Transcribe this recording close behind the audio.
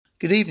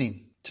Good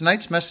evening.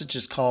 Tonight's message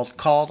is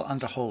Called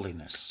Unto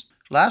Holiness.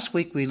 Last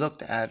week we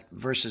looked at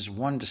verses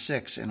 1 to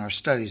 6 in our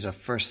studies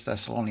of 1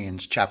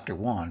 Thessalonians chapter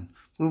 1,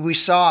 where we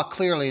saw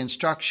clearly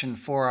instruction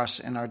for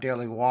us in our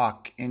daily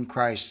walk in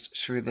Christ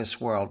through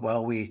this world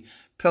while we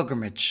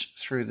pilgrimage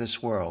through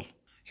this world.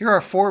 Here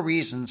are 4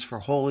 reasons for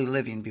holy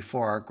living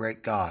before our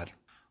great God.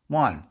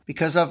 1.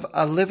 Because of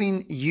a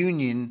living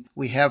union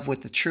we have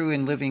with the true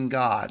and living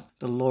God,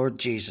 the Lord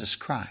Jesus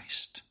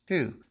Christ.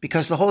 2.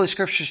 Because the Holy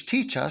Scriptures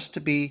teach us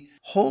to be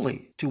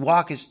holy, to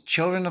walk as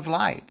children of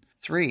light.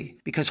 3.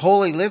 Because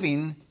holy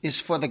living is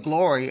for the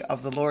glory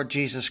of the Lord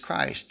Jesus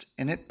Christ,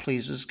 and it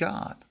pleases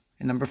God.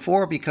 And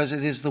 4, because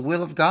it is the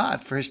will of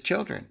God for His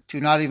children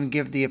to not even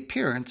give the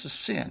appearance of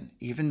sin,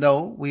 even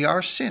though we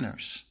are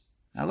sinners.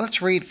 Now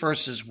let's read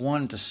verses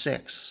 1 to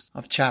 6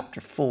 of chapter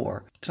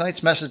 4.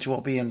 Tonight's message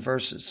will be in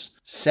verses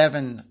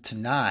 7 to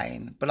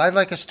 9, but I'd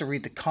like us to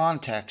read the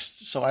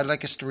context, so I'd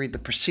like us to read the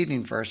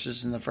preceding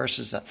verses and the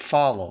verses that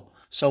follow.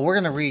 So we're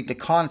going to read the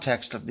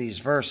context of these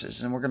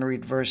verses, and we're going to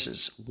read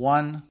verses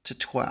 1 to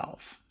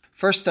 12.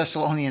 1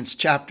 Thessalonians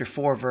chapter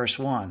 4, verse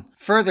 1.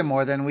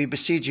 Furthermore, then we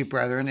beseech you,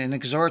 brethren, and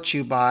exhort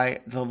you by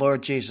the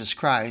Lord Jesus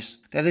Christ,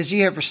 that as ye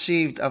have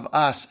received of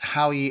us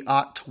how ye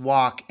ought to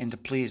walk and to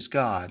please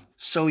God,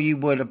 so ye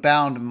would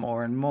abound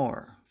more and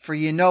more. For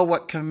ye know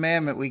what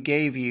commandment we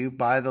gave you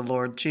by the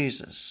Lord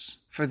Jesus.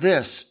 For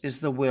this is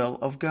the will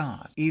of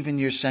God, even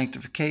your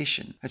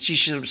sanctification, that ye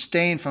should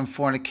abstain from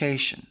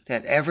fornication,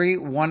 that every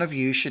one of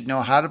you should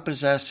know how to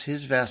possess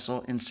his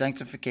vessel in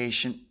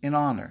sanctification in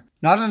honor,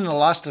 not in the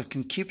lust of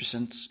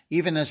concupiscence,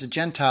 even as the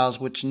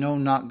Gentiles which know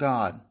not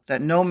God, that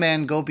no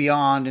man go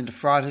beyond and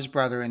defraud his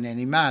brother in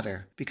any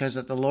matter, because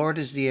that the Lord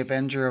is the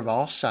avenger of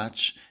all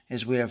such,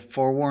 as we have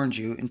forewarned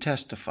you and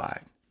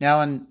testified.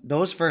 Now, in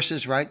those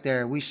verses right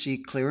there, we see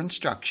clear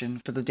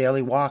instruction for the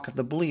daily walk of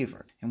the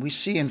believer. And we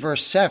see in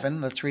verse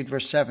 7, let's read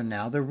verse 7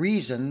 now, the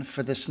reason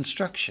for this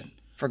instruction.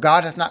 For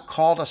God hath not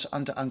called us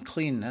unto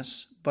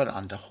uncleanness, but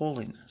unto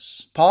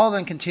holiness. Paul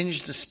then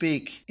continues to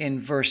speak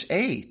in verse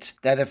 8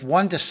 that if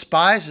one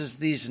despises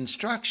these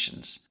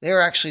instructions, they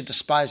are actually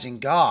despising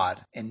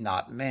God and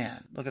not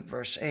man. Look at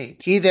verse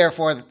 8. He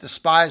therefore that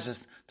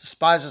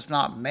despiseth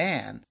not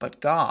man, but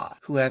God,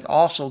 who hath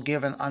also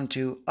given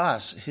unto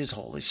us his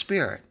Holy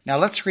Spirit. Now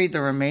let's read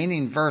the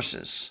remaining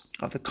verses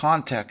of the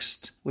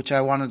context which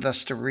I wanted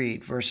us to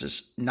read,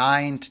 verses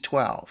 9 to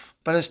 12.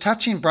 But as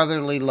touching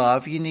brotherly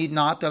love, ye need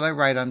not that I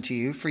write unto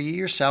you, for ye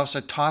yourselves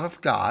are taught of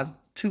God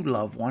to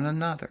love one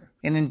another.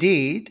 And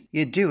indeed,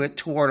 ye do it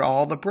toward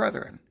all the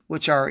brethren,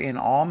 which are in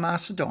all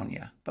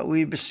Macedonia. But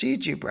we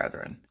beseech you,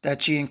 brethren,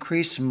 that ye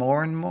increase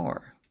more and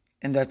more,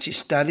 and that ye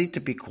study to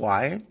be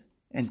quiet,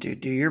 and to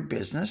do your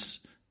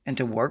business, and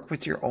to work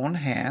with your own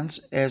hands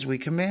as we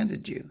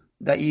commanded you,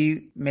 that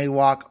ye may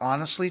walk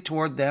honestly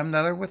toward them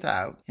that are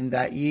without, and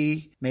that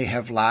ye may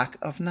have lack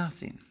of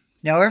nothing.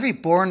 Now every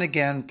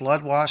born-again,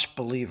 blood-washed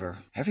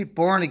believer, every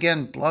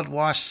born-again,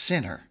 blood-washed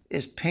sinner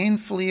is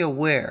painfully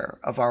aware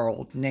of our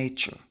old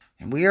nature.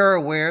 And we are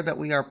aware that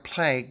we are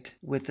plagued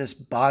with this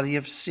body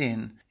of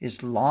sin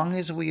as long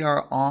as we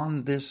are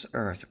on this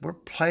earth. We're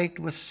plagued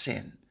with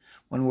sin.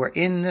 When we're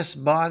in this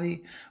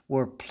body,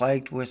 we're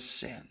plagued with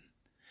sin.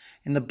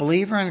 And the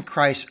believer in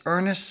Christ's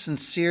earnest,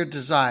 sincere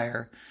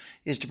desire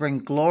is to bring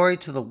glory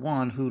to the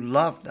one who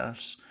loved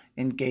us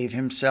and gave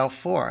himself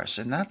for us,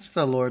 and that's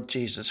the Lord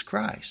Jesus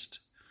Christ.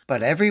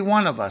 But every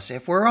one of us,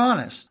 if we're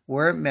honest,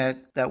 we'll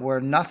admit that we're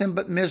nothing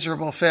but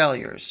miserable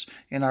failures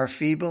in our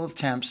feeble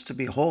attempts to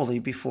be holy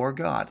before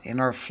God. In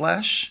our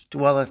flesh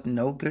dwelleth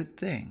no good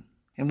thing.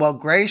 And while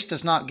grace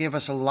does not give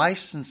us a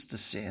license to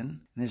sin,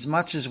 and as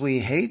much as we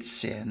hate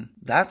sin,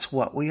 that's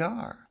what we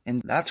are.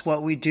 And that's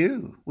what we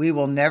do. We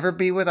will never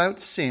be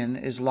without sin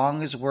as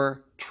long as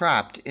we're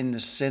trapped in the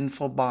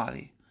sinful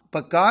body.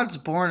 But God's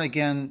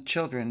born-again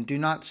children do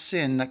not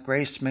sin that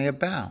grace may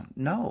abound.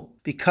 No,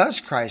 because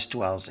Christ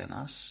dwells in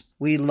us,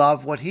 we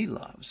love what He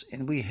loves,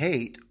 and we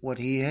hate what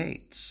He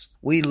hates.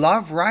 We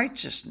love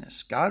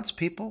righteousness. God's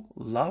people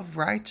love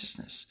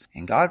righteousness,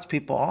 and God's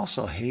people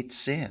also hate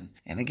sin.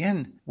 And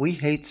again, we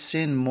hate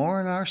sin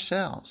more in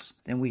ourselves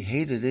than we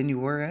hate it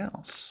anywhere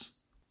else.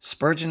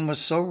 Spurgeon was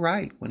so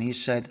right when he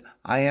said,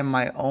 I am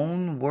my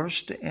own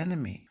worst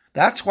enemy.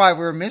 That's why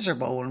we're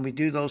miserable when we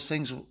do those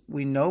things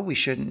we know we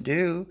shouldn't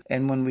do,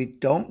 and when we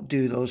don't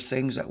do those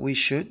things that we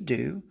should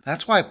do.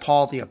 That's why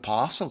Paul the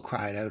Apostle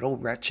cried out, "O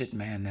wretched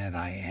man that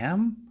I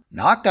am."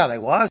 Not that I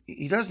was.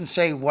 He doesn't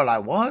say what I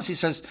was. He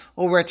says,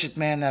 "O wretched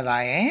man that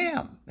I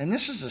am." And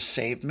this is a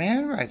saved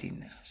man writing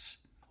this.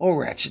 "O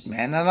wretched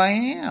man that I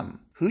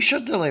am, who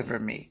shall deliver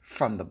me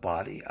from the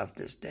body of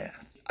this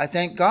death?" I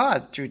thank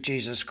God through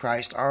Jesus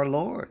Christ our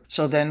Lord.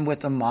 So then with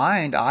the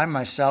mind, I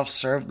myself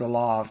serve the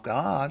law of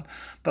God,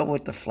 but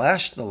with the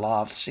flesh, the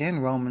law of sin,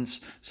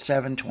 Romans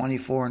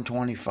 7:24 and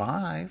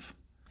 25.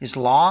 As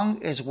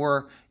long as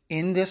we're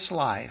in this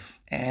life,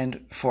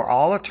 and for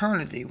all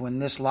eternity, when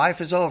this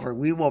life is over,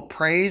 we will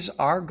praise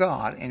our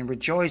God and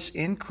rejoice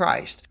in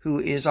Christ, who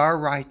is our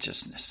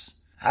righteousness.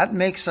 That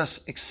makes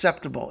us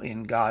acceptable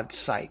in God's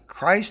sight.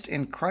 Christ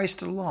and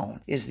Christ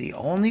alone is the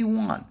only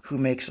one who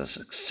makes us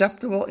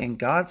acceptable in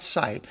God's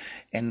sight.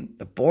 And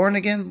the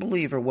born-again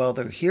believer,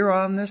 whether here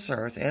on this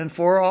earth and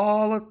for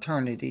all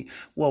eternity,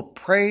 will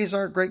praise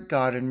our great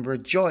God and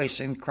rejoice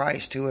in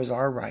Christ, who is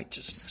our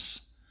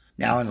righteousness.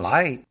 Now, in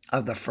light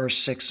of the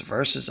first 6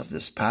 verses of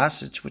this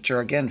passage, which are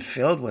again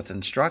filled with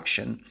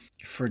instruction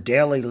for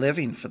daily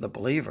living for the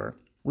believer,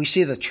 we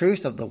see the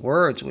truth of the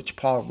words which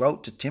Paul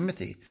wrote to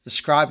Timothy,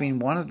 describing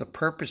one of the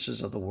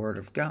purposes of the Word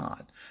of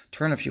God.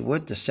 Turn, if you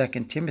would, to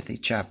 2 Timothy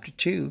chapter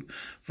 2,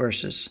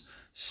 verses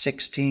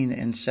 16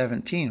 and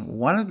 17.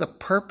 One of the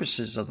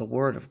purposes of the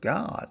Word of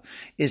God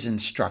is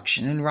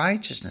instruction in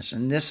righteousness.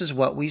 And this is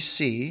what we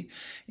see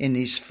in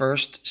these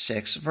first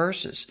 6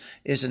 verses,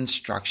 is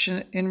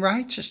instruction in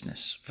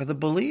righteousness for the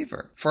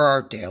believer, for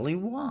our daily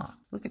walk.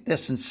 Look at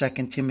this in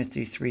 2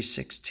 Timothy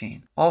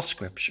 3:16. All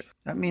Scripture,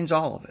 that means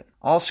all of it.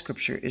 All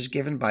Scripture is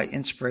given by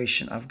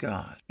inspiration of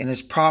God and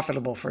is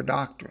profitable for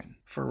doctrine,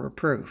 for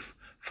reproof,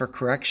 for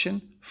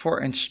correction, for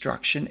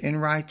instruction in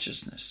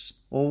righteousness.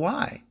 Well,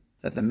 why?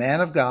 That the man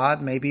of God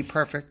may be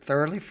perfect,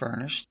 thoroughly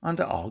furnished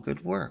unto all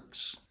good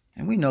works.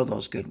 And we know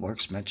those good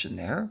works mentioned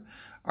there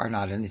are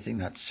not anything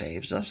that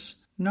saves us.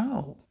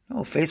 No,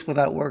 faith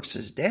without works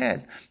is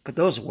dead. But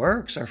those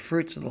works are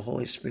fruits of the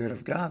Holy Spirit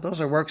of God. Those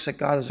are works that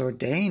God has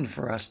ordained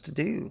for us to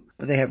do.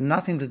 But they have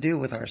nothing to do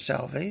with our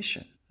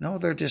salvation. No,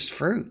 they're just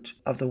fruit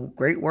of the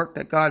great work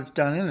that God's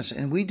done in us.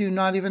 And we do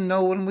not even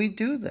know when we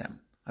do them.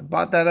 I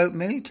brought that out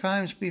many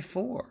times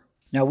before.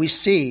 Now we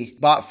see,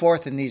 brought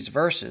forth in these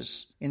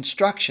verses,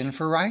 instruction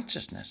for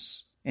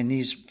righteousness. In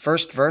these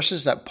first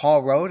verses that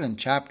Paul wrote in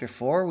chapter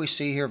 4, we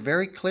see here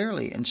very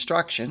clearly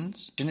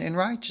instructions in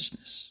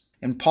righteousness.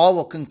 And Paul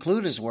will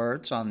conclude his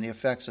words on the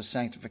effects of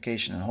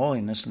sanctification and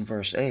holiness in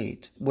verse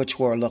 8, which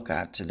we'll look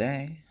at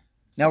today.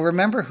 Now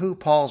remember who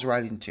Paul's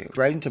writing to. He's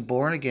writing to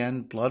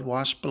born-again,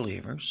 blood-washed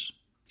believers.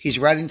 He's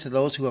writing to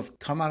those who have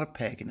come out of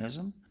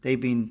paganism.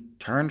 They've been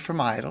turned from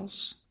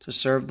idols to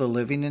serve the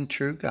living and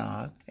true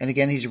God. And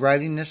again, he's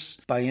writing this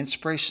by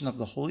inspiration of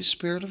the Holy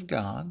Spirit of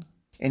God.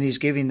 And he's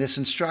giving this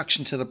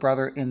instruction to the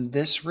brother in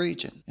this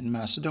region, in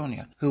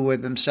Macedonia, who were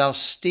themselves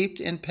steeped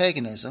in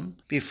paganism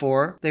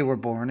before they were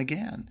born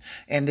again.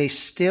 And they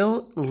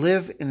still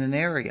live in an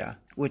area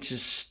which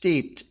is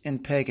steeped in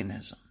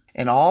paganism.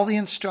 And all the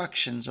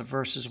instructions of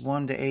verses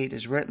 1 to 8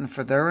 is written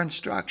for their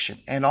instruction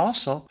and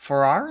also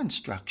for our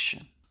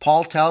instruction.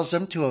 Paul tells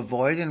them to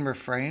avoid and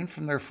refrain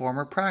from their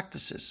former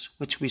practices,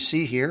 which we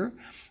see here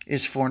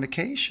is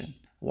fornication.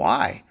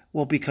 Why?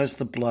 Well, because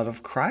the blood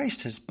of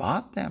Christ has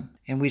bought them.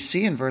 And we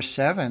see in verse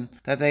 7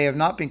 that they have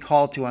not been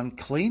called to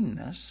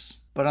uncleanness,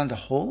 but unto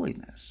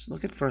holiness.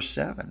 Look at verse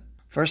 7.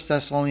 1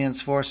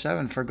 Thessalonians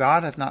 4:7, for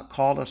God hath not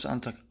called us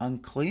unto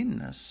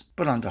uncleanness,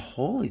 but unto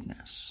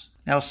holiness.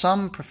 Now,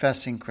 some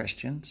professing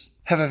Christians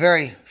have a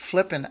very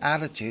flippant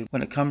attitude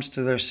when it comes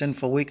to their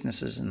sinful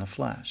weaknesses in the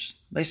flesh.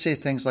 They say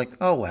things like,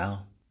 oh,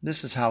 well,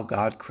 this is how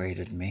God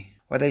created me.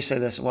 Or they say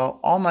this, well,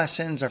 all my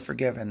sins are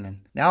forgiven, and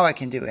now I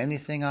can do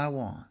anything I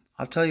want.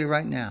 I'll tell you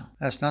right now,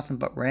 that's nothing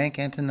but rank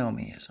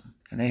antinomianism.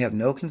 And they have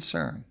no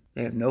concern.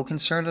 They have no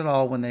concern at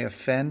all when they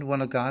offend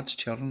one of God's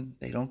children.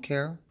 They don't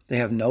care. They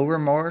have no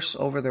remorse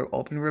over their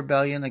open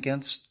rebellion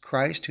against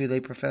Christ, who they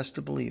profess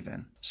to believe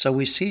in. So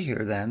we see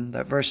here then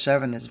that verse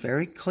 7 is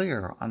very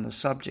clear on the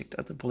subject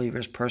of the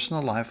believer's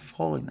personal life of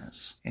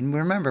holiness. And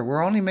remember,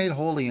 we're only made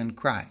holy in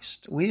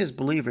Christ. We as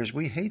believers,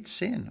 we hate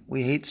sin.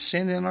 We hate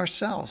sin in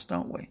ourselves,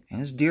 don't we?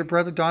 And as dear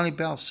brother Donnie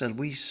Bell said,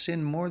 we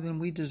sin more than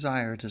we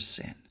desire to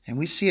sin. And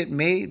we see it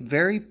made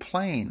very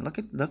plain. Look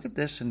at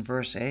this in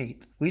verse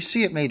 8. We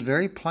see it made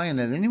very plain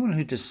that anyone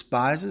who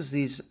despises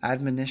these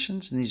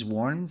admonitions and these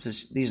warnings,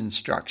 these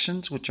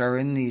instructions which are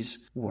in these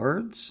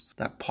words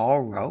that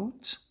Paul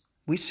wrote,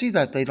 we see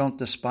that they don't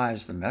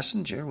despise the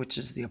messenger, which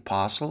is the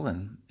apostle,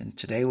 and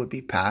today would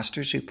be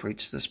pastors who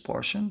preach this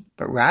portion,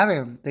 but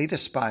rather they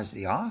despise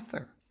the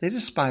author. They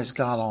despise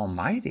God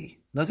Almighty.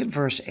 Look at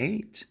verse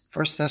 8.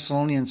 1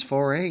 Thessalonians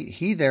 4:8.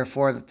 He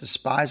therefore that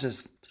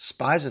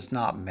despiseth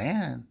not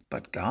man,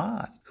 but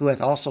God, who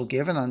hath also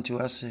given unto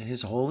us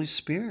his Holy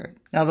Spirit.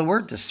 Now the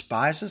word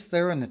despiseth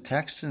there in the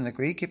text in the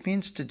Greek, it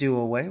means to do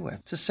away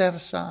with, to set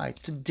aside,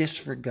 to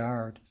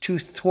disregard, to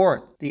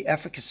thwart the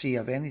efficacy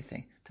of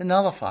anything, to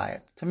nullify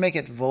it, to make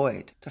it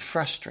void, to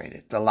frustrate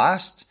it. The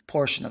last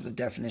portion of the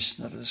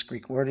definition of this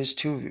Greek word is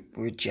to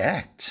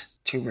reject,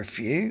 to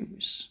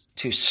refuse,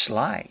 to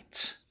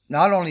slight.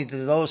 Not only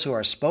do those who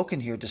are spoken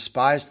here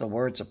despise the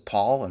words of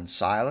Paul and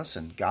Silas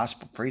and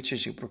gospel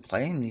preachers who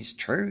proclaim these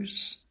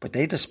truths, but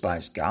they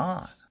despise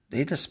God.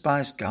 They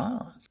despise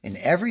God. And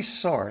every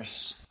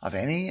source of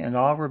any and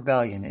all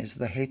rebellion is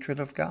the hatred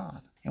of God.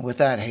 And with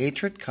that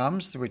hatred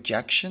comes the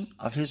rejection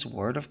of his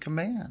word of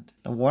command.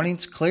 The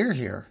warning's clear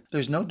here.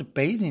 There's no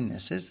debating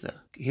this, is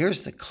there?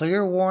 Here's the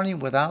clear warning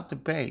without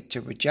debate.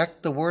 To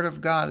reject the word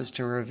of God is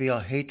to reveal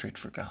hatred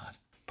for God.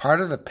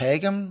 Part of the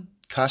pagan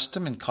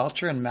custom and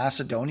culture in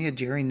Macedonia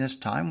during this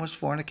time was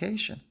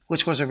fornication,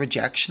 which was a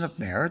rejection of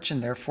marriage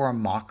and therefore a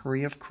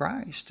mockery of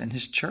Christ and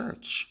his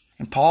church.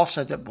 And Paul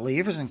said that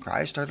believers in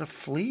Christ are to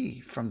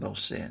flee from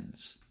those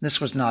sins.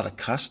 This was not a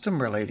custom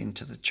relating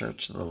to the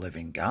church of the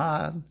living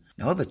God.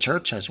 No, the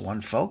church has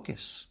one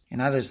focus,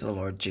 and that is the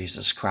Lord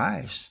Jesus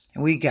Christ.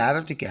 And we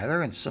gather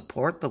together and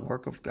support the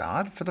work of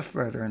God for the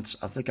furtherance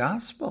of the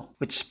gospel,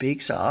 which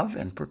speaks of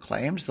and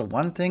proclaims the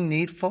one thing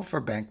needful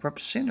for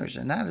bankrupt sinners,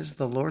 and that is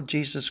the Lord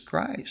Jesus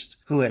Christ,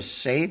 who has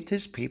saved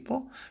his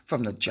people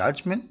from the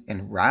judgment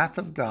and wrath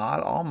of God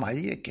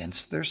Almighty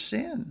against their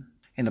sin.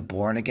 And the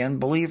born-again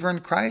believer in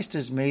Christ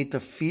is made to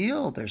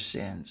feel their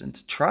sins and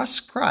to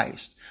trust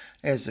Christ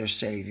as their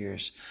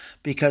saviors,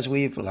 because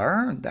we've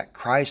learned that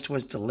Christ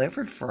was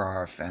delivered for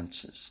our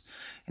offenses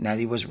and that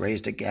he was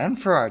raised again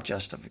for our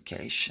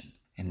justification,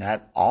 and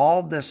that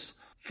all this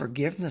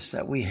forgiveness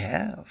that we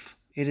have,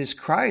 it is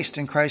Christ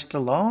and Christ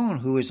alone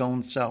who his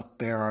own self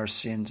bare our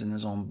sins in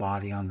his own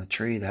body on the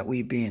tree, that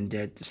we being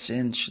dead to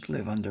sin should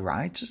live unto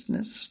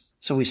righteousness.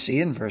 So we see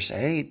in verse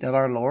 8 that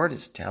our Lord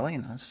is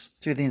telling us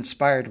through the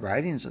inspired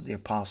writings of the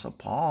Apostle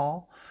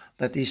Paul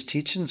that these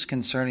teachings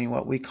concerning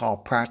what we call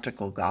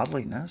practical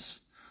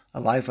godliness, a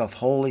life of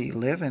holy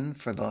living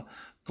for the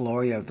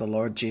glory of the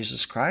Lord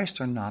Jesus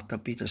Christ, are not to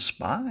be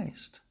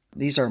despised.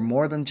 These are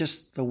more than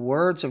just the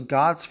words of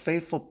God's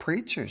faithful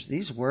preachers.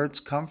 These words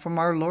come from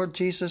our Lord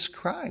Jesus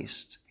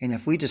Christ. And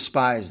if we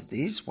despise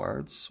these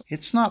words,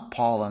 it's not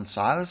Paul and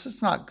Silas,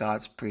 it's not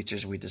God's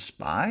preachers we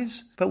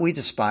despise, but we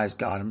despise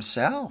God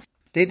himself.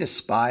 They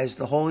despise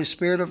the Holy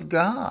Spirit of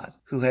God,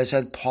 who has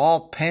had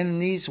Paul pen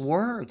these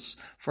words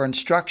for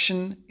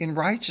instruction in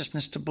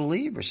righteousness to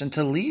believers and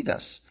to lead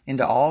us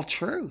into all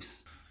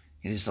truth.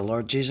 It is the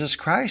Lord Jesus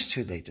Christ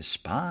who they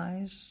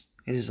despise.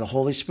 It is the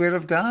Holy Spirit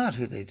of God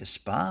who they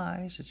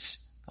despise. It's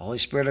the Holy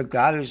Spirit of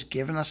God who's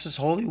given us his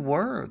holy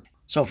word.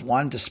 So if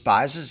one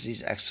despises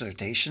these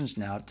exhortations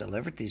now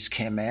delivered, these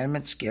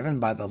commandments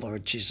given by the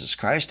Lord Jesus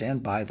Christ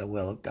and by the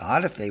will of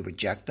God, if they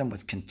reject them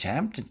with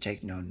contempt and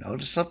take no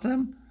notice of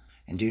them,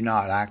 and do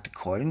not act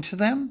according to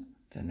them,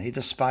 then they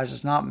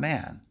despise not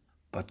man,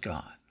 but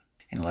God.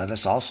 And let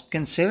us also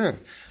consider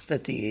the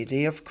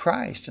deity of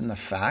Christ and the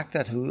fact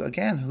that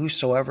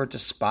whosoever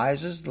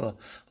despises the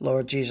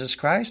Lord Jesus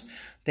Christ,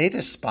 they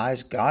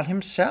despise God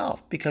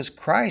himself, because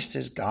Christ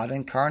is God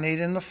incarnate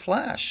in the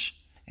flesh.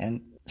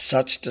 And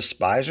such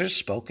despisers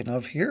spoken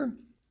of here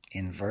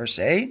in verse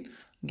 8,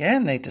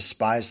 again, they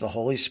despise the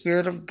Holy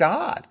Spirit of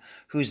God,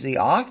 who's the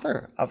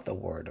author of the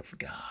Word of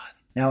God.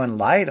 Now, in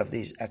light of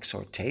these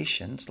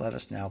exhortations, let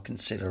us now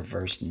consider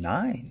verse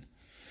 9.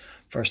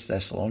 1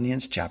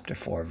 Thessalonians chapter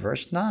 4,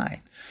 verse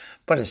 9.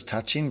 But as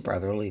touching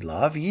brotherly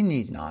love, ye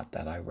need not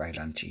that I write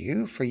unto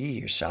you, for ye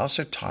yourselves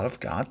are taught of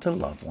God to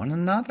love one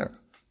another.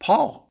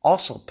 Paul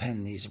also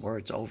penned these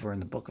words over in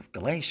the book of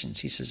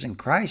Galatians. He says, in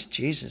Christ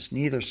Jesus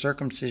neither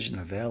circumcision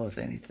availeth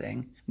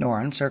anything,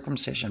 nor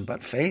uncircumcision,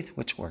 but faith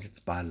which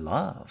worketh by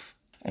love.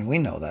 And we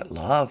know that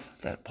love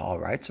that Paul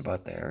writes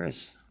about there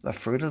is the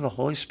fruit of the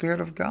Holy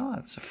Spirit of God.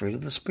 It's the fruit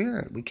of the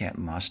Spirit. We can't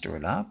muster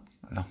it up.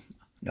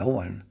 No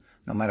one,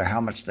 no matter how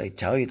much they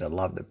tell you to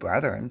love the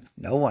brethren,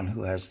 no one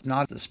who has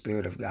not the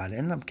Spirit of God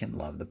in them can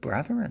love the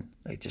brethren.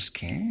 They just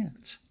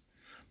can't.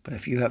 But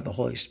if you have the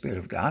Holy Spirit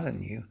of God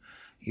in you,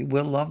 you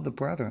will love the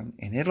brethren,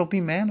 and it'll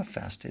be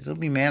manifested. It'll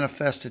be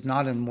manifested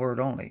not in word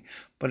only,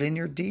 but in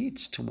your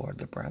deeds toward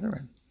the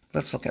brethren.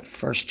 Let's look at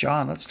 1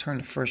 John. Let's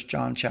turn to 1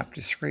 John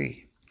chapter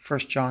 3. 1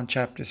 John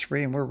chapter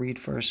 3, and we'll read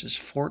verses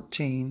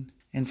 14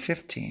 and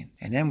 15.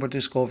 And then we'll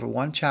just go over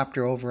one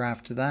chapter over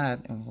after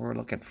that, and we'll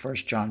look at 1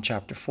 John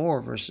chapter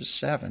 4, verses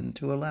 7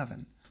 to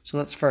 11. So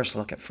let's first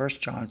look at 1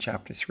 John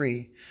chapter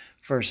 3,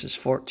 verses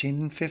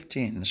 14 and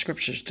 15. The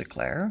scriptures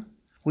declare,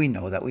 we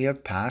know that we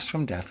have passed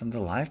from death unto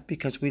life,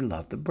 because we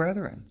love the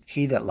brethren.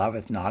 He that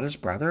loveth not his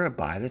brother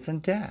abideth in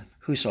death.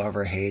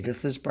 Whosoever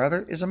hateth his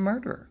brother is a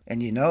murderer.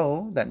 And ye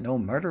know that no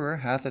murderer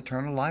hath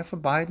eternal life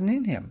abiding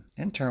in him.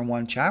 Then turn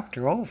one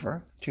chapter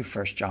over to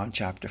 1 John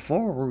chapter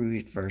 4, where we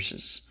read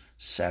verses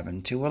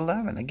 7 to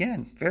 11.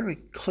 Again, very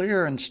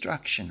clear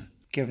instruction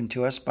given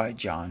to us by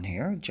John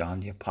here,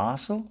 John the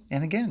Apostle,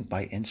 and again,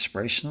 by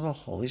inspiration of the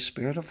Holy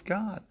Spirit of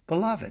God.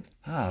 Beloved,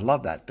 I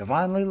love that,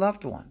 divinely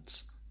loved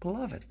ones.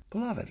 Beloved,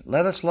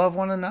 let us love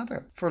one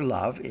another, for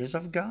love is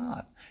of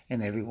God.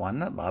 And every one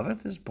that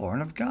loveth is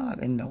born of God,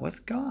 and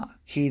knoweth God.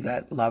 He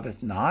that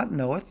loveth not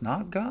knoweth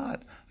not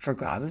God, for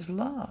God is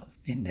love.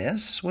 In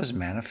this was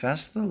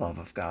manifest the love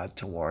of God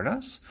toward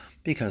us,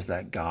 because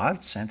that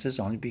God sent his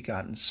only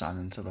begotten Son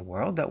into the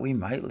world, that we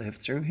might live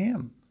through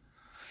him.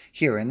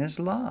 Herein is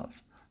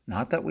love,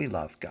 not that we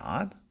love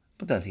God,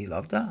 but that he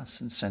loved us,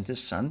 and sent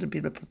his Son to be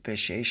the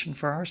propitiation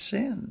for our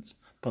sins.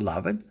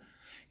 Beloved,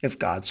 if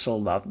God so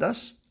loved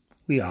us,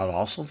 we ought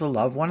also to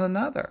love one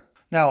another.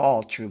 Now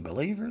all true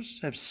believers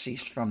have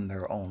ceased from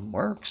their own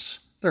works,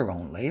 their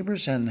own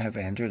labors, and have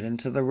entered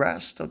into the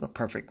rest of the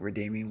perfect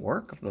redeeming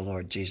work of the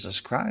Lord Jesus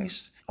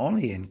Christ.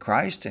 Only in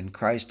Christ and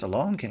Christ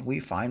alone can we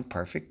find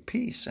perfect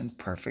peace and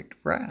perfect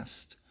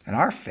rest. And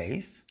our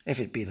faith, if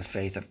it be the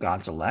faith of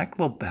God's elect,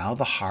 will bow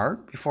the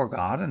heart before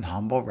God in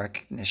humble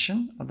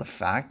recognition of the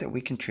fact that we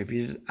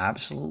contributed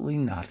absolutely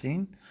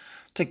nothing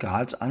to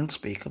God's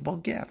unspeakable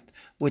gift.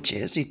 which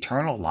is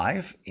eternal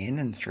life in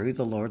and through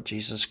the Lord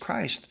Jesus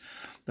Christ,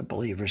 the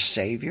believer's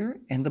Savior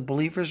and the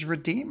believer's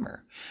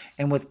Redeemer.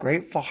 And with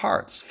grateful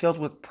hearts, filled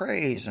with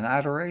praise and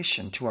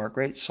adoration to our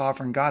great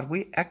sovereign God,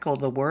 we echo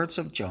the words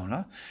of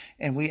Jonah,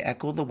 and we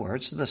echo the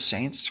words of the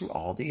saints through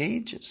all the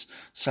ages.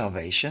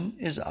 Salvation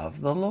is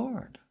of the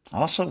Lord.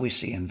 Also, we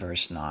see in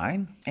verse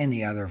 9, and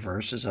the other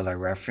verses that I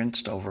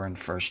referenced over in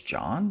 1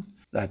 John,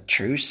 that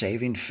true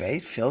saving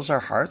faith fills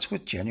our hearts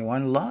with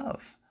genuine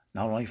love,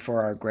 not only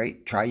for our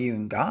great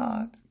triune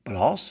God, but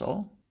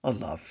also a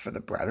love for the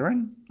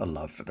brethren, a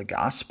love for the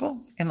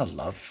gospel, and a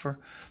love for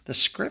the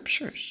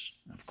scriptures.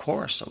 Of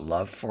course, a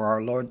love for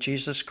our Lord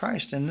Jesus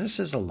Christ. And this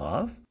is a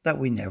love that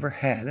we never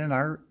had in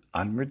our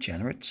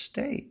unregenerate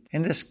state.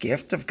 And this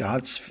gift of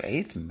God's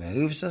faith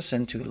moves us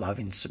into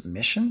loving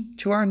submission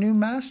to our new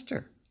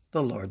master,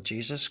 the Lord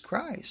Jesus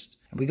Christ.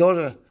 And we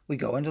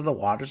go into the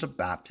waters of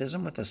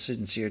baptism with a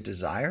sincere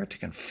desire to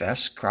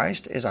confess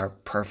Christ as our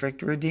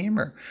perfect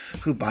Redeemer,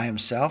 who by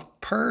himself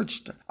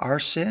purged our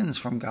sins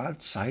from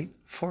God's sight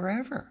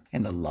forever.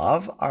 And the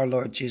love our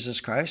Lord Jesus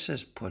Christ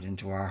has put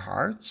into our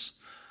hearts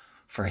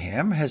for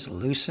him has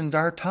loosened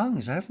our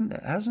tongues,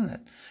 hasn't it?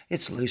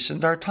 It's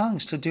loosened our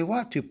tongues to do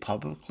what? To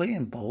publicly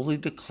and boldly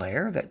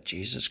declare that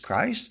Jesus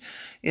Christ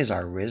is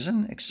our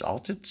risen,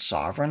 exalted,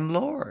 sovereign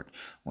Lord.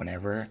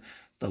 Whenever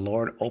the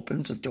Lord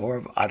opens a door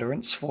of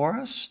utterance for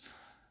us,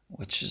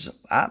 which is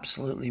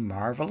absolutely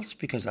marvelous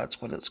because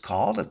that's what it's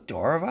called, a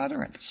door of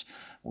utterance.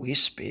 We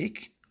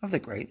speak of the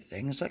great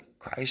things that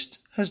Christ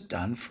has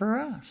done for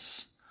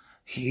us.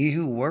 He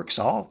who works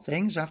all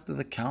things after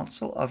the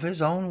counsel of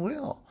his own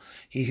will.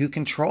 He who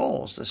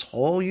controls this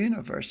whole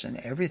universe and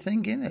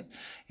everything in it.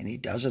 And he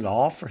does it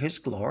all for his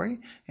glory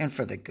and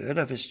for the good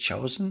of his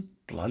chosen,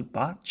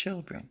 blood-bought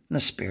children. And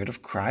the Spirit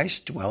of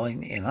Christ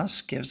dwelling in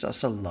us gives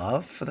us a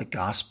love for the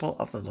gospel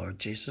of the Lord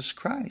Jesus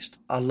Christ.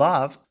 A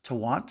love to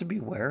want to be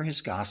where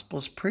his gospel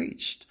is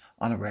preached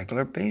on a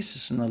regular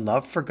basis. And a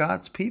love for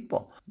God's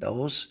people,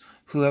 those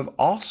who have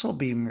also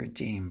been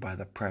redeemed by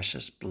the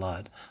precious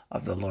blood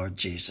of the Lord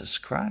Jesus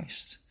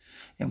Christ.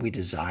 And we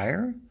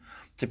desire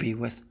to be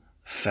with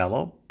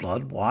fellow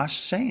blood-washed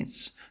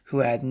saints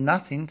who add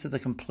nothing to the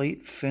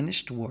complete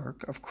finished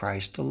work of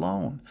Christ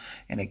alone.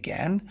 And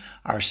again,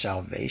 our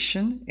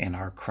salvation and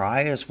our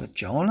cry is with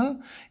Jonah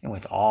and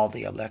with all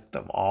the elect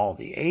of all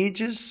the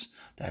ages,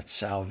 that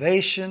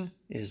salvation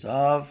is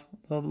of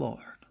the Lord.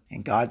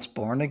 And God's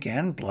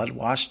born-again,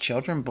 blood-washed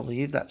children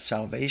believe that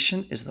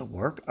salvation is the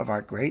work of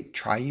our great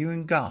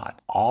triune God,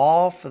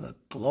 all for the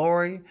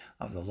glory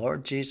of the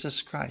Lord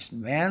Jesus Christ.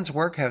 Man's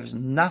work has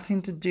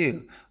nothing to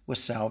do with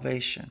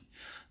salvation.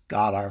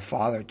 God our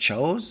Father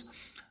chose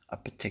a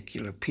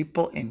particular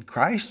people in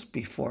Christ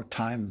before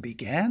time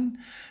began.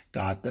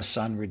 God the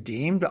Son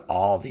redeemed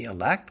all the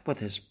elect with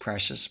his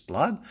precious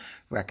blood,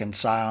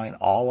 reconciling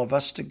all of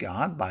us to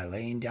God by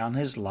laying down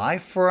his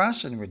life for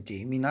us and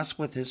redeeming us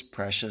with his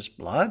precious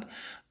blood.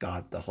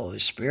 God the Holy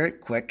Spirit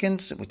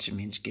quickens, which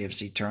means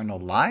gives eternal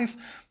life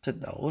to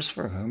those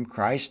for whom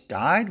Christ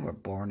died. We're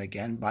born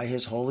again by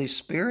his Holy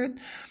Spirit,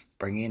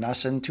 bringing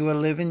us into a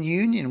living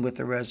union with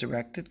the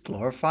resurrected,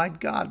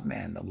 glorified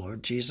God-man, the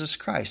Lord Jesus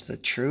Christ, the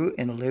true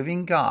and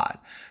living God,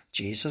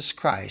 Jesus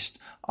Christ,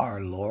 our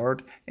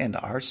Lord and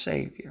our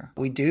Savior.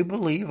 We do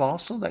believe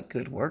also that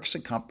good works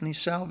accompany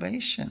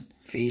salvation.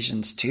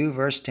 Ephesians 2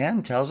 verse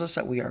 10 tells us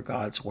that we are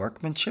God's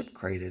workmanship,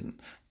 created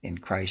in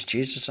Christ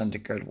Jesus unto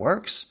good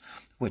works,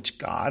 which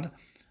God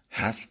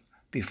hath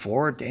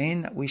before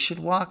ordained that we should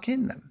walk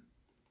in them.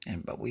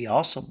 But we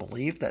also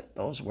believe that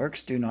those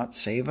works do not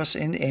save us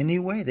in any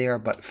way. They are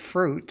but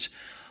fruit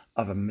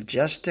of a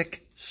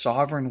majestic,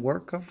 sovereign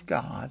work of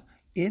God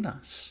in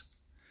us.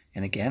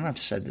 And again,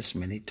 I've said this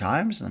many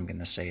times, and I'm going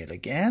to say it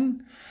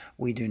again.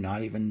 We do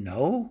not even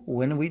know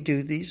when we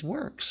do these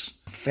works.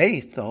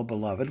 Faith, though,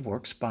 beloved,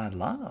 works by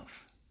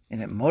love.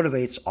 And it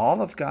motivates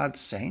all of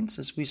God's saints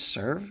as we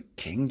serve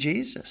King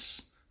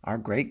Jesus, our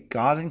great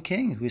God and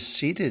King, who is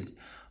seated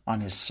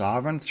on his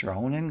sovereign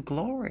throne in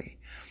glory.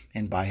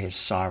 And by his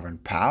sovereign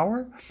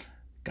power,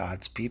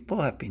 God's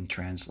people have been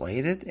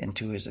translated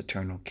into his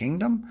eternal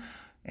kingdom.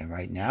 And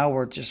right now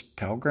we're just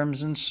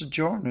pilgrims and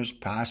sojourners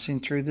passing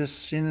through this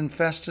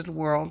sin-infested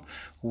world,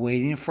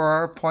 waiting for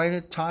our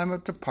appointed time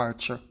of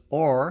departure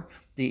or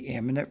the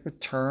imminent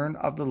return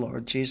of the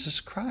Lord Jesus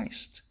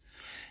Christ.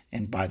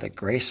 And by the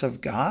grace of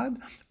God,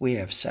 we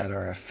have set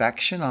our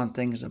affection on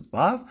things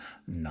above,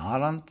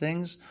 not on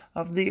things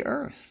of the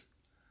earth.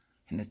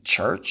 And the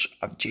church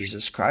of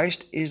Jesus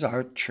Christ is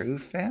our true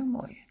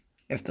family.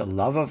 If the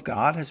love of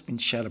God has been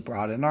shed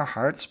abroad in our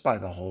hearts by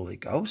the Holy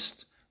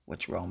Ghost,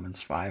 which Romans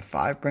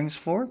 5:5 brings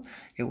forth,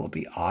 it will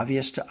be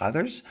obvious to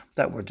others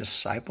that we're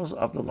disciples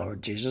of the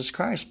Lord Jesus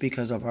Christ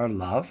because of our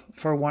love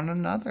for one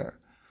another,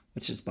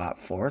 which is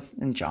brought forth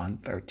in John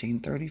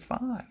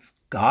 13:35.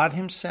 God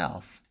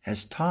himself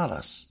has taught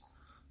us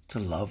to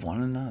love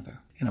one another.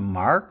 And a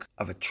mark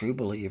of a true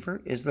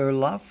believer is their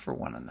love for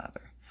one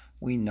another.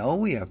 We know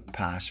we have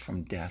passed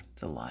from death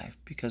to life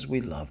because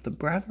we love the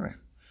brethren.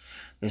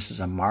 This is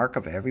a mark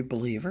of every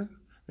believer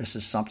This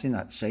is something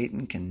that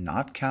Satan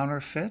cannot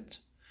counterfeit.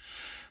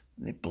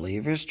 The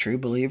believers, true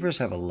believers,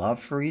 have a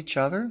love for each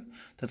other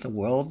that the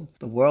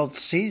world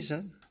sees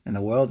it. And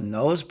the world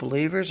knows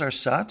believers are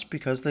such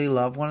because they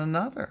love one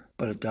another.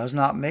 But it does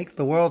not make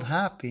the world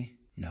happy.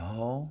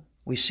 No.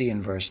 We see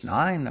in verse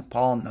 9 that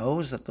Paul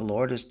knows that the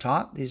Lord has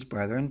taught these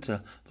brethren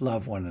to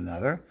love one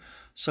another,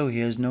 so he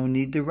has no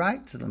need to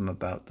write to them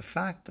about the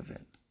fact of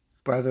it.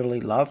 Brotherly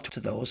love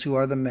to those who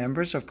are the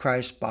members of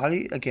Christ's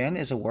body, again,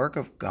 is a work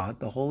of God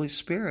the Holy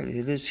Spirit.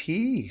 It is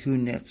He who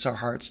knits our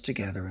hearts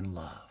together in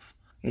love.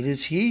 It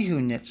is He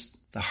who knits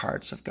the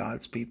hearts of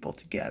God's people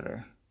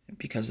together,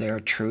 because they are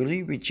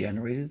truly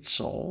regenerated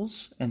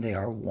souls and they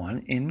are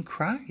one in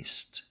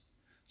Christ.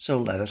 So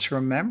let us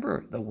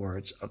remember the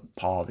words of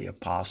Paul the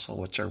Apostle,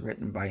 which are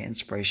written by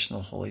inspiration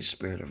of the Holy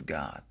Spirit of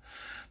God,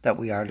 that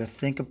we are to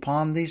think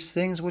upon these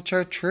things which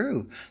are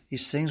true,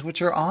 these things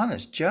which are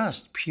honest,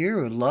 just,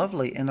 pure,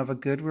 lovely, and of a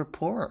good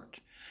report.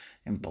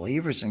 And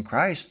believers in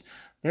Christ,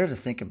 they're to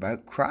think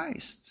about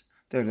Christ.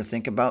 They're to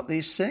think about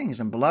these things.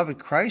 And beloved,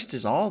 Christ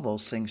is all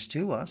those things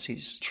to us.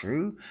 He's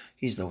true.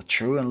 He's the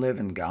true and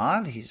living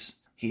God. He's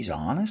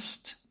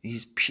honest.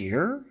 He's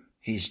pure.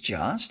 He's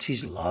just.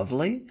 He's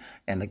lovely.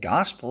 And the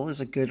gospel is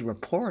a good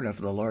report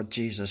of the Lord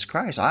Jesus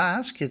Christ. I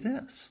ask you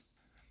this.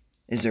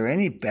 Is there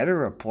any better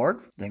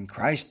report than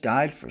Christ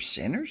died for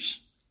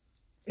sinners?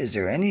 Is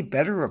there any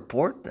better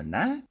report than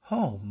that?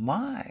 Oh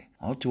my.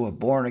 Oh, to a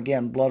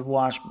born-again,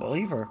 blood-washed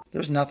believer,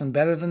 there's nothing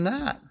better than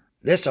that.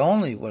 This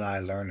only would I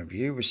learn of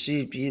you.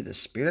 Received ye the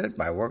Spirit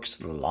by works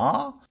of the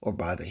law, or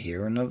by the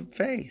hearing of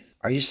faith?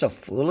 Are you so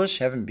foolish,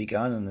 having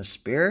begun in the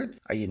Spirit?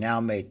 Are you now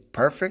made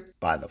perfect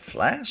by the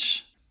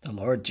flesh? The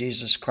Lord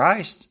Jesus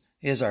Christ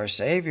is our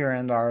Savior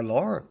and our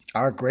Lord.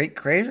 Our great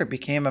Creator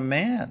became a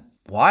man.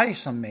 Why,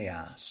 some may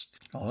ask?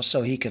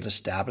 So he could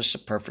establish a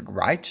perfect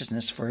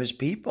righteousness for his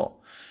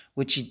people,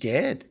 which he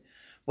did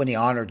when he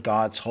honored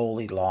God's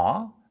holy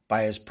law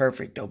by his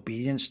perfect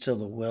obedience to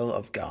the will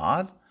of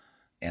God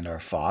and our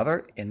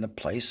Father in the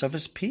place of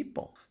his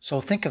people.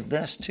 So think of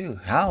this too,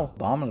 how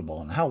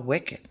abominable and how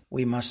wicked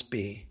we must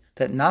be,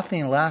 that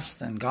nothing less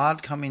than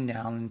God coming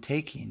down and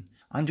taking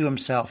unto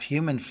himself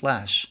human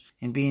flesh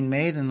and being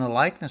made in the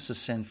likeness of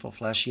sinful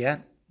flesh,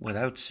 yet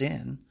without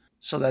sin,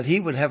 so that he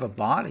would have a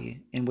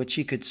body in which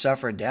he could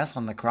suffer death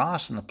on the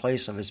cross in the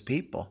place of his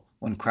people,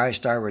 when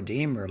Christ our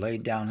Redeemer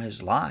laid down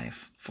his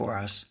life for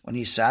us, when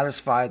he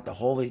satisfied the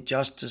holy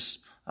justice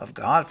of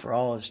God for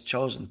all his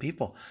chosen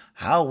people.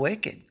 How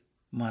wicked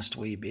must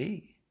we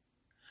be?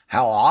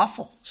 How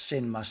awful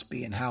sin must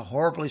be, and how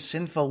horribly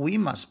sinful we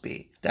must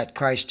be, that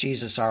Christ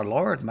Jesus our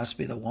Lord must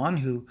be the one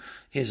who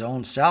his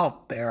own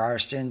self bare our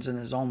sins in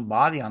his own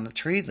body on the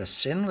tree, the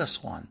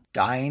sinless one,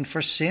 dying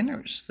for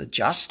sinners, the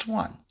just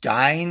one,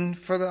 dying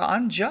for the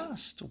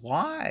unjust.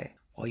 Why?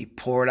 Well, he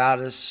poured out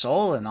his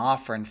soul in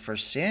offering for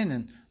sin,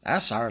 and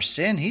that's our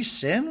sin. He's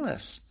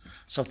sinless.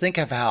 So think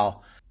of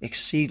how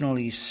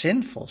exceedingly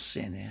sinful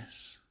sin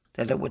is,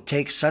 that it would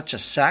take such a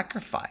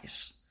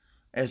sacrifice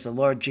as the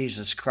Lord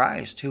Jesus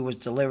Christ, who was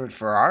delivered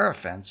for our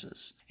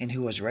offenses and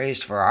who was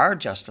raised for our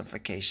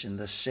justification,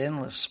 the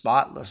sinless,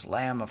 spotless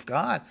Lamb of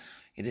God.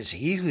 It is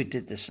he who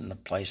did this in the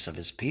place of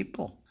his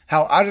people.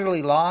 How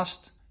utterly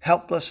lost,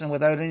 helpless, and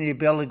without any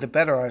ability to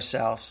better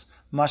ourselves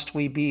must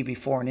we be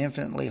before an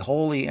infinitely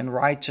holy and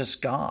righteous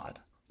God,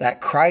 that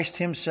Christ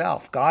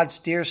himself, God's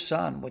dear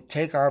Son, would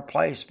take our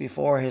place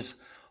before his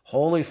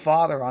holy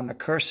Father on the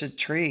cursed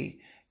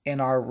tree in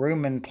our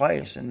room and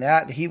place, and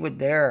that he would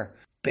there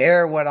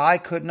bear what I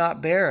could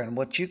not bear and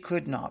what you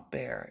could not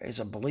bear as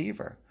a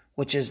believer,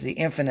 which is the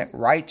infinite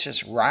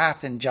righteous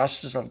wrath and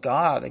justice of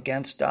God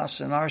against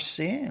us in our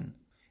sin.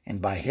 And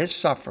by his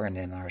suffering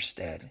in our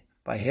stead,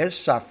 by his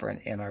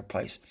suffering in our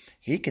place,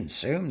 he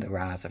consumed the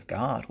wrath of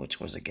God which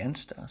was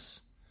against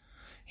us.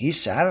 He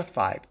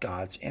satisfied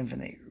God's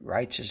infinite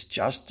righteous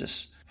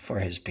justice for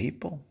his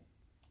people.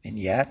 And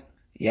yet,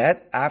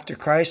 after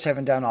Christ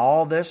having done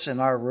all this in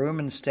our room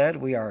instead,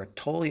 we are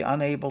totally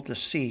unable to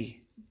see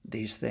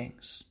these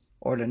things,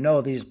 or to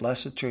know these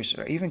blessed truths,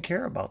 or even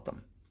care about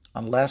them,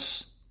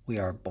 unless we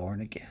are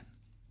born again.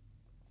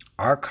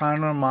 Our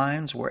carnal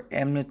minds were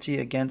enmity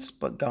against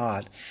but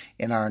God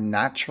in our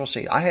natural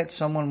state. I had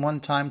someone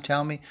one time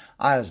tell me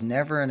I was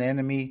never an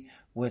enemy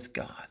with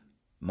God.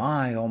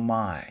 My, oh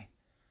my.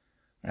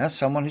 That's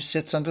someone who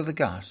sits under the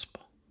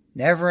gospel.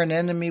 Never an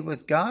enemy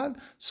with God?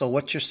 So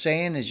what you're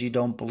saying is you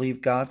don't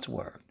believe God's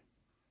word.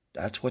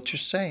 That's what you're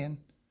saying.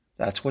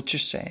 That's what you're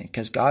saying,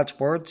 because God's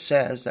word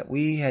says that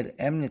we had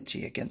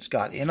enmity against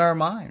God in our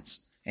minds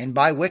and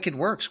by wicked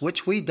works,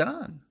 which we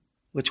done.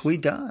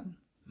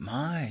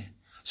 My.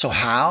 So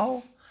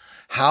how?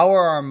 How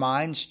are our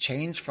minds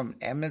changed from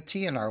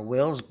enmity and our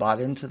wills brought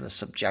into the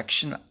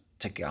subjection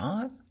to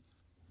God?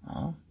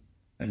 Well,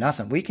 there's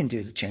nothing we can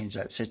do to change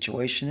that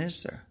situation,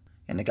 is there?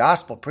 And the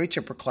gospel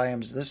preacher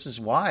proclaims this is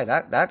why.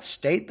 That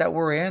state that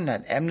we're in,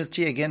 that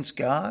enmity against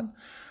God,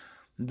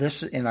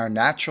 this in our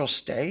natural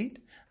state,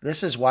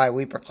 this is why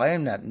we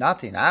proclaim that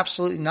nothing,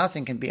 absolutely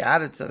nothing, can be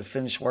added to the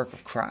finished work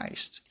of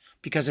Christ.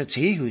 because it's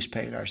He who's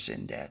paid our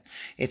sin debt.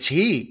 It's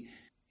He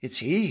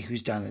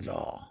who's done it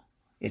all.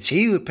 It's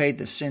He who paid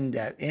the sin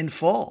debt in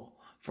full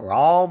for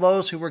all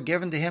those who were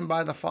given to Him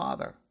by the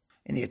Father.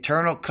 In the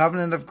eternal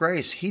covenant of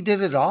grace, He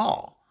did it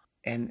all.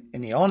 And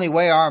in the only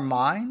way our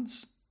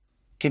minds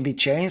can be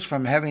changed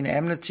from having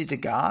enmity to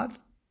God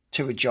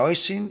to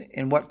rejoicing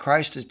in what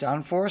Christ has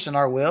done for us, and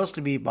our wills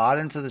to be brought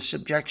into the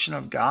subjection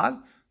of God,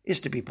 is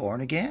to be born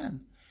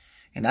again.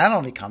 And that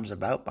only comes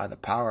about by the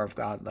power of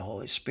God, the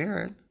Holy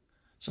Spirit.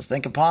 So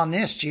think upon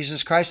this.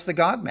 Jesus Christ, the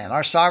God-man,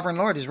 our sovereign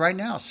Lord, is right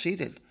now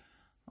seated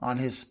on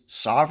His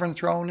sovereign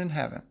throne in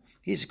heaven.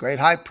 He's a great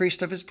high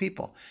priest of His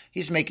people.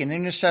 He's making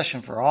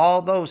intercession for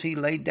all those He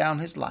laid down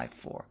His life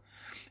for.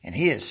 And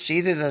He is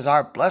seated as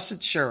our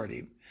blessed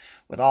surety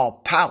with all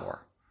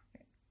power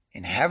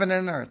in heaven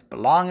and earth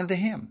belonging to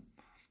Him,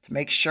 to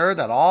make sure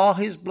that all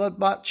His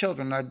blood-bought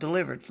children are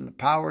delivered from the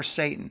power of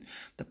Satan,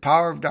 the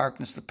power of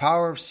darkness, the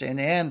power of sin,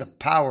 and the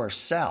power of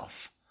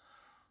self.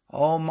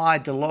 Oh my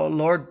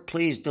Lord,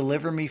 please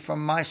deliver me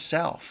from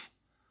myself.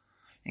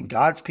 And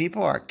God's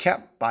people are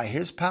kept by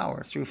His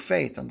power through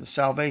faith unto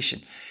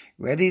salvation,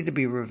 ready to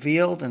be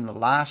revealed in the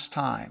last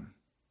time.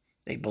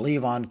 They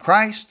believe on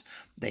Christ.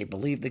 They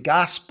believe the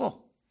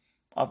gospel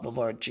of the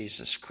Lord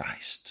Jesus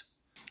Christ.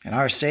 And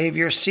our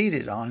Savior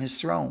seated on His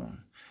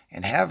throne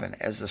in heaven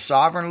as the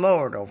sovereign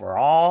Lord over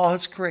all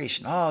His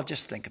creation. Oh,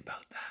 just think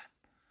about that.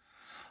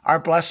 Our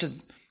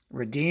blessed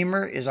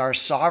Redeemer is our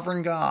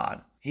sovereign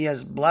God. He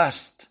has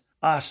blessed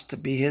us to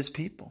be His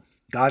people.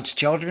 God's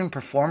children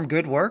perform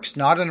good works,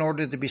 not in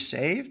order to be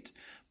saved,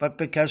 but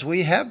because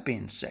we have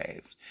been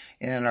saved.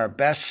 And in our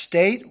best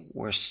state,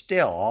 we're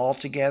still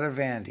altogether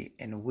vanity.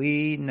 And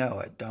we know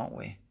it, don't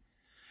we?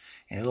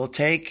 And it'll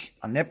take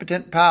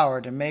omnipotent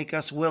power to make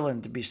us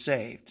willing to be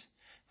saved.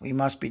 We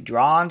must be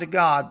drawn to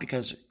God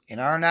because in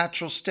our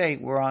natural state,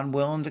 we're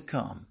unwilling to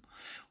come.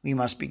 We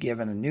must be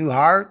given a new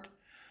heart,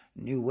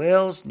 new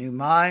wills, new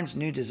minds,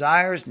 new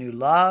desires, new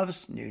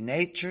loves, new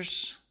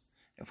natures.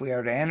 If we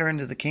are to enter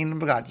into the kingdom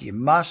of God, you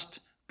must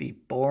be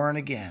born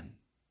again.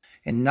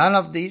 And none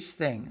of these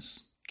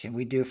things can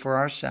we do for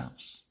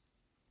ourselves.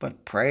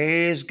 But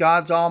praise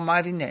God's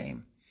almighty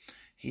name.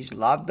 He's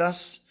loved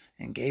us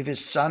and gave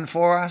His Son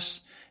for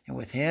us, and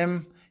with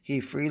Him He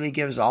freely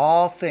gives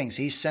all things.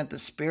 He sent the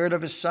Spirit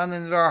of His Son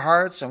into our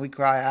hearts, and we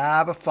cry,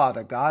 Abba,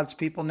 Father. God's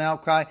people now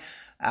cry,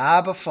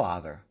 Abba,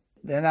 Father.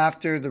 Then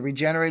after the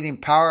regenerating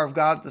power of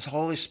God, the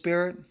Holy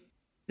Spirit,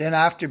 then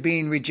after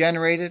being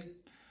regenerated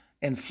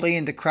and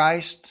fleeing to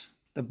Christ,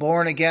 the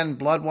born-again,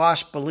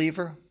 blood-washed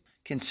believer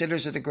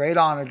considers it a great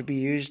honor to be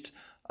used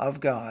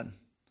of God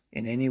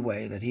in any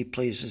way that He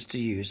pleases to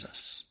use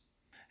us.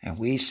 And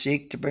we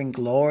seek to bring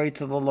glory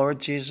to the Lord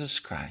Jesus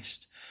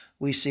Christ.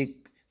 We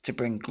seek to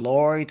bring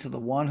glory to the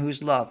one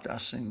who's loved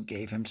us and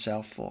gave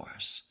Himself for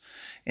us.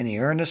 And the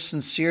earnest,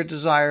 sincere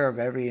desire of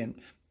every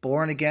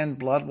born-again,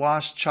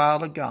 blood-washed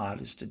child of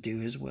God is to do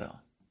His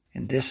will.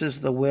 And this is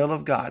the will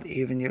of God,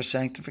 even your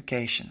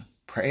sanctification.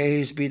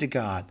 Praise be to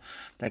God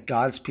that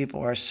God's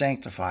people are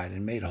sanctified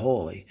and made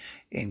holy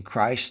in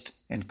Christ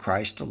and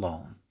Christ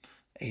alone.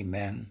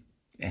 Amen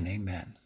and amen.